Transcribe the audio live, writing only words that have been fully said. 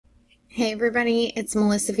Hey everybody, it's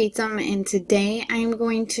Melissa Feetsum, and today I'm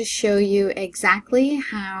going to show you exactly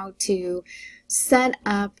how to set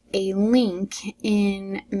up a link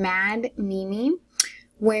in Mad Mimi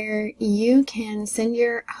where you can send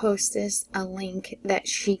your hostess a link that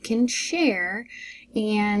she can share,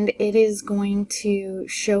 and it is going to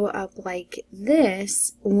show up like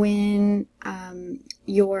this when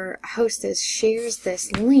your hostess shares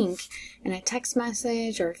this link in a text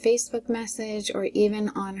message or a Facebook message or even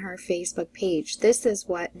on her Facebook page. This is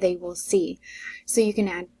what they will see. So you can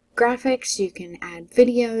add graphics, you can add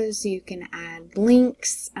videos, you can add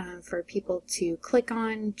links for people to click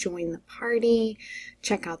on, join the party,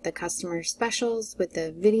 check out the customer specials with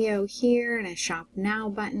the video here and a shop now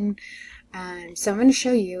button. So I'm going to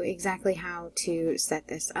show you exactly how to set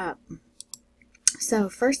this up. So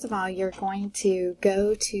first of all, you're going to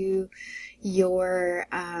go to your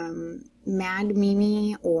Mad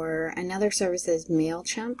Mimi or another service is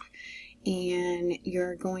MailChimp, and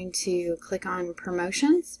you're going to click on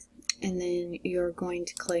promotions, and then you're going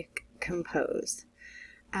to click compose.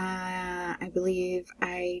 I believe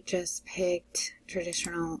I just picked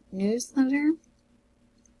traditional newsletter,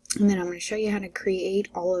 and then I'm going to show you how to create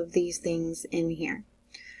all of these things in here.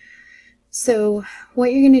 So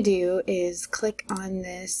what you're going to do is click on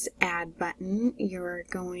this add button. You're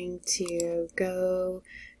going to go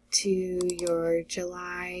to your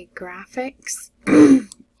July graphics and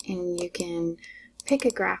you can pick a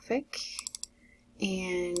graphic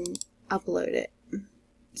and upload it.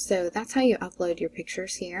 So that's how you upload your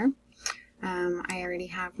pictures here. I already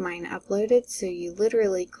have mine uploaded, so you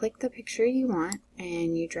literally click the picture you want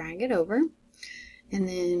and you drag it over. And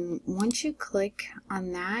then once you click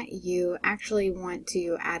on that, you actually want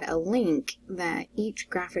to add a link that each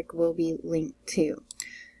graphic will be linked to.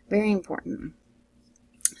 Very important.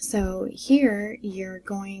 So here you're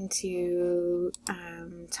going to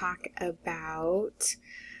talk about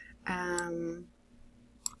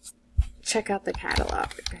check out the catalog.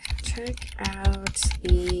 Check out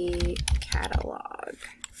the catalog.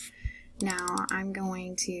 Now I'm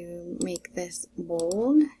going to make this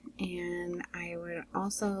bold, and I would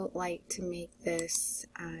also like to make this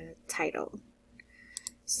title.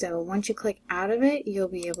 So once you click out of it, you'll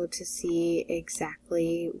be able to see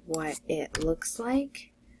exactly what it looks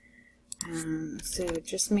like. So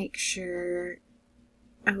just make sure,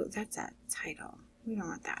 oh, that's that title. We don't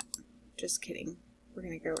want that. Just kidding. We're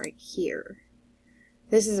going to go right here.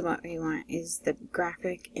 This is what we want, is the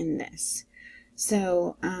graphic in this.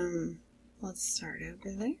 So let's start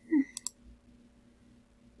over there.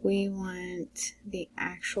 We want the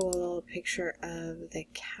actual picture of the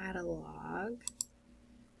catalog,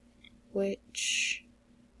 which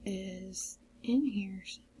is in here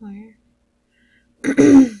somewhere.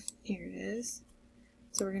 Here it is.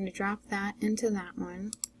 So we're going to drop that into that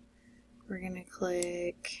one. We're going to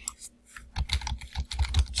click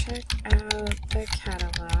check out the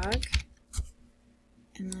catalog,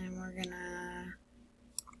 and then we're going to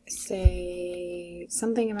say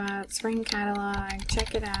something about spring catalog,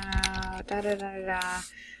 check it out, da da da da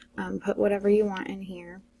da. Put whatever you want in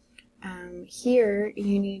here. Here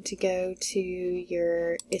you need to go to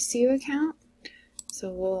your issue account. So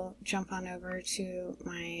we'll jump on over to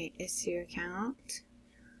my issue account.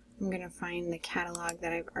 I'm going to find the catalog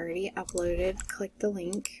that I've already uploaded, click the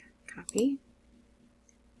link, copy.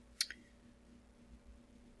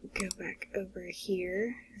 Go back over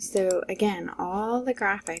here. So again, all the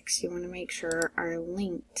graphics you want to make sure are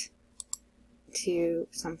linked to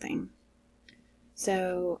something.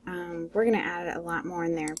 So we're going to add a lot more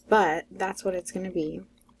in there, but that's what it's going to be.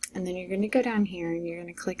 And then you're going to go down here and you're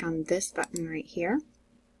going to click on this button right here.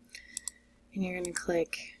 And you're going to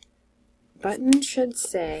click, button should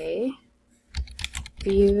say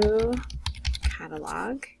view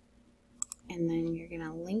catalog. And then you're going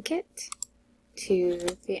to link it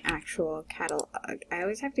to the actual catalog. I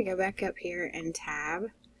always have to go back up here and tab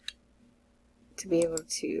to be able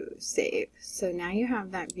to save. So now you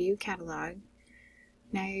have that view catalog.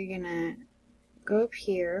 Now you're gonna go up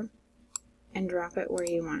here and drop it where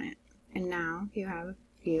you want it. And now you have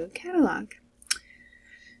view catalog.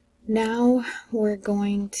 Now we're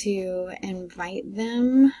going to invite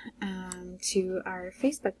them to our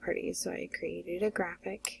Facebook party. So I created a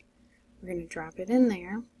graphic. We're going to drop it in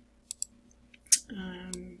there.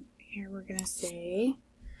 Here we're going to say,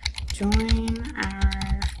 join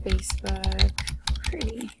our Facebook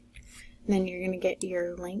party. And then you're going to get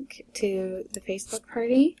your link to the Facebook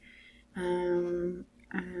party. Join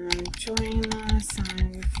us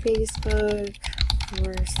on Facebook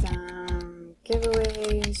for some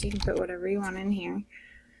giveaways. You can put whatever you want in here.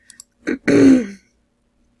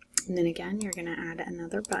 And then again, you're going to add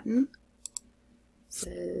another button.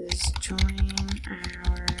 says join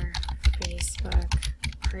our Facebook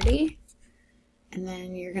party. And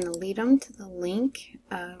then you're going to lead them to the link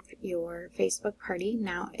of your Facebook party.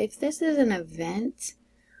 Now, if this is an event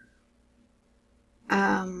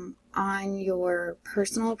on your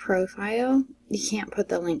personal profile, you can't put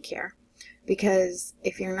the link here, because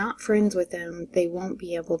if you're not friends with them, they won't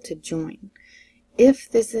be able to join. If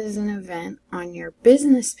this is an event on your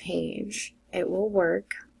business page, it will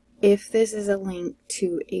work. If this is a link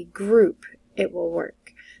to a group, it will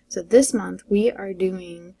work. So this month we are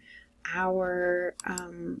doing our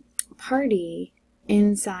party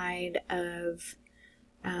inside of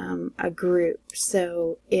a group,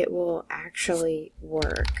 so it will actually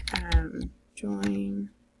work. Join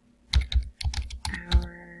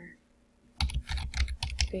our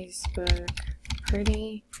Facebook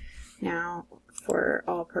party. Now, for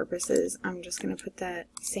all purposes, I'm just going to put that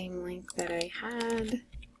same link that I had.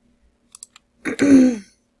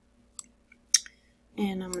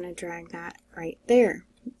 And I'm going to drag that right there.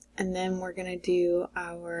 And then we're going to do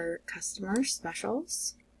our customer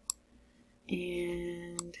specials.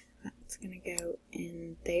 And that's going to go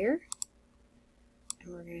in there.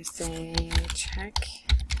 And we're going to say, check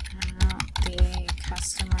out the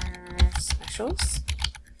customer specials.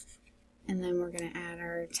 And then we're going to add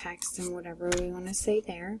our text and whatever we want to say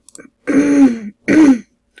there.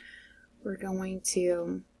 We're going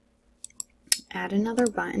to add another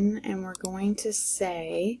button, and we're going to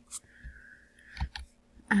say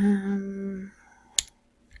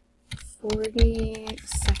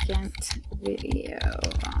 40-second video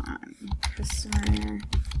on customer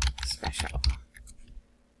special.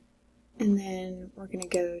 And then we're going to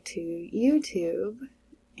go to YouTube,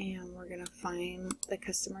 and we're going to find the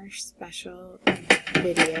customer special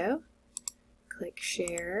video. Click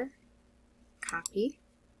share, copy,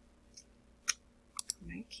 come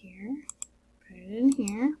back here, put it in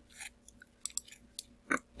here,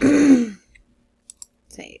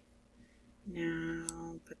 save.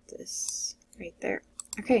 Now put this right there.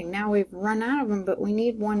 Okay, now we've run out of them, but we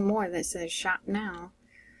need one more that says shop now.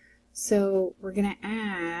 So we're going to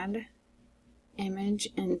add image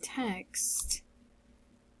and text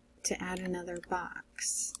to add another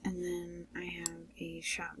box. And then I have a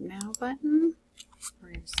shop now button. We're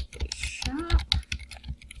going to say shop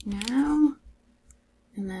now.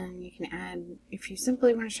 And then you can add, if you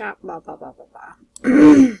simply want to shop, blah, blah, blah, blah, blah.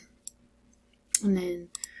 And then,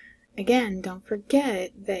 again, don't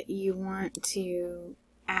forget that you want to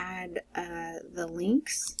add the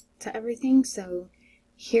links to everything. So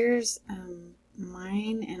here's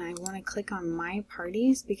mine, and I want to click on my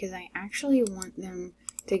parties because I actually want them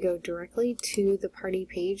to go directly to the party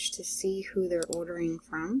page to see who they're ordering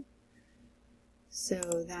from.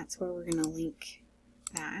 So that's where we're going to link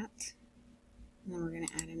that. And then we're going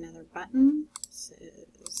to add another button. This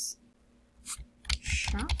is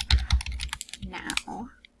shop now.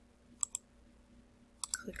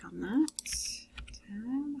 Click on that.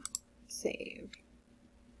 Tab. Save.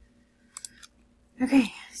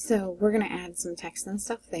 Okay, so we're going to add some text and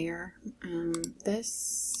stuff there.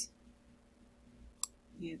 This,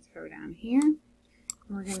 you have to go down here.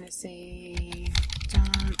 We're going to say,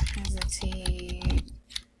 don't hesitate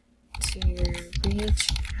to reach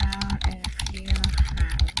out if you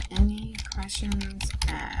have any questions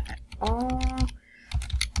at all.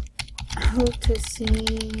 Hope to see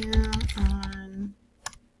you on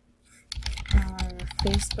our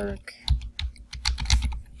Facebook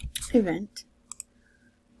event.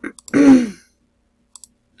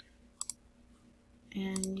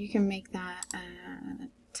 And you can make that a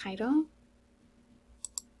title.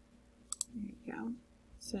 There you go.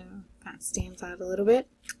 So that stands out a little bit.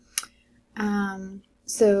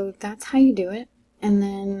 So that's how you do it. And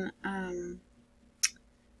then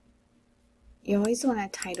you always want to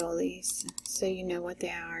title these so you know what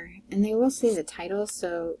they are. And they will see the title,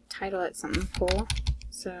 so title it something cool.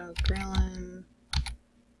 So grillin',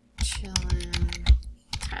 chillin',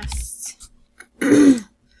 test.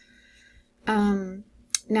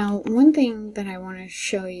 Now, one thing that I want to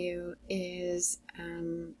show you is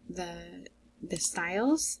the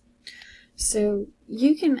styles. So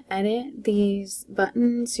you can edit these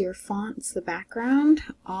buttons, your fonts, the background,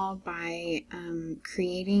 all by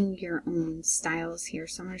creating your own styles here.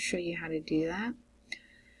 So I'm going to show you how to do that.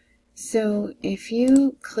 So if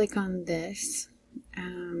you click on this,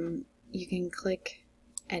 you can click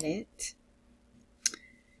edit.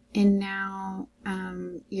 And now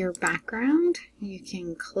your background, you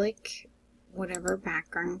can click whatever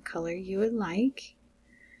background color you would like.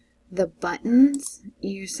 The buttons,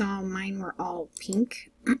 you saw mine were all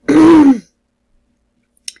pink.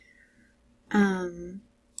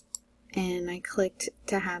 And I clicked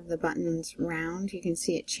to have the buttons round, you can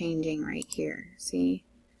see it changing right here. See?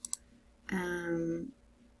 And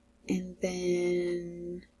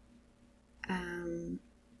then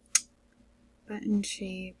button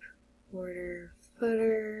shape, border,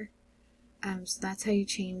 footer. So that's how you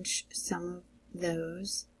change some of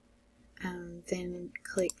those. Then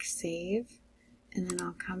click save, and then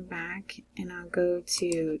I'll come back and I'll go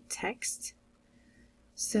to text.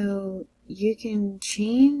 So you can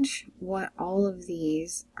change what all of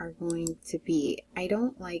these are going to be. I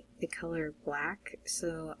don't like the color black,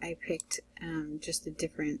 so I picked just a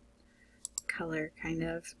different color kind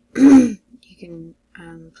of. You can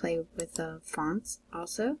play with the fonts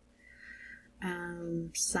also.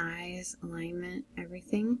 Size, alignment,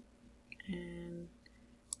 everything. And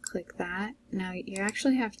click that. Now you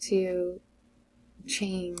actually have to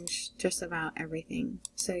change just about everything.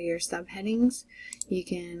 So your subheadings, you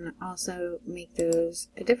can also make those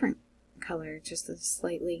a different color, just a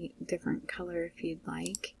slightly different color if you'd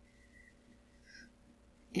like.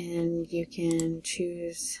 And you can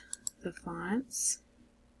choose the fonts.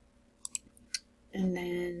 And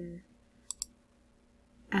then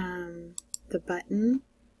the button.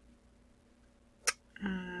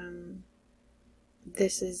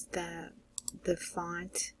 This is the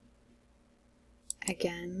font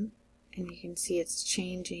again, and you can see it's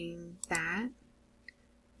changing that,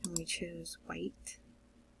 and we chose white.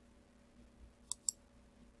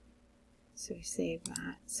 So we save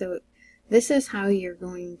that. So this is how you're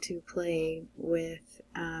going to play with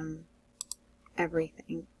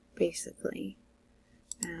everything, basically.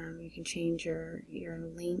 You can change your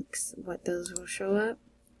links, what those will show up.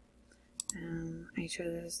 I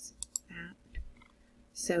chose that.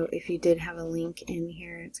 So if you did have a link in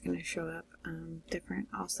here, it's going to show up different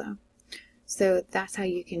also. So that's how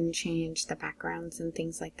you can change the backgrounds and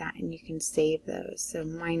things like that, and you can save those. So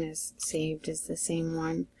mine is saved as the same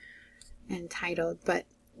one and titled, but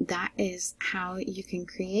that is how you can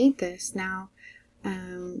create this. Now,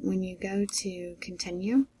 when you go to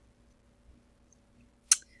continue,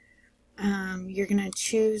 you're going to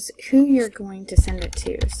choose who you're going to send it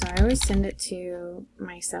to. So I always send it to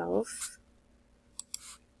myself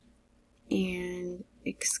and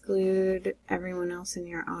exclude everyone else in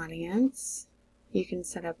your audience. You can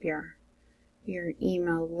set up your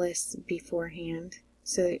email list beforehand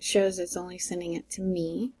so it shows it's only sending it to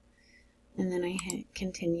me. And then I hit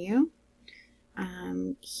continue.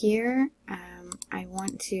 Here I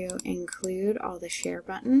want to include all the share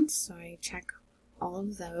buttons, so I check all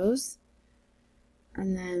of those,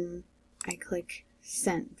 and then I click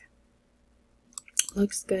send.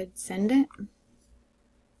 Looks good, send it.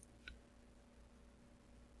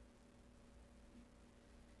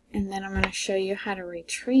 And then I'm going to show you how to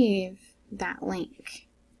retrieve that link.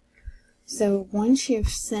 So once you've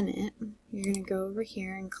sent it, you're going to go over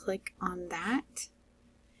here and click on that.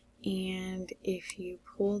 And if you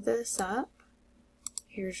pull this up,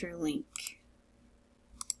 here's your link.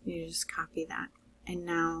 You just copy that. And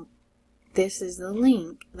now this is the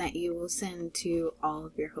link that you will send to all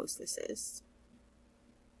of your hostesses.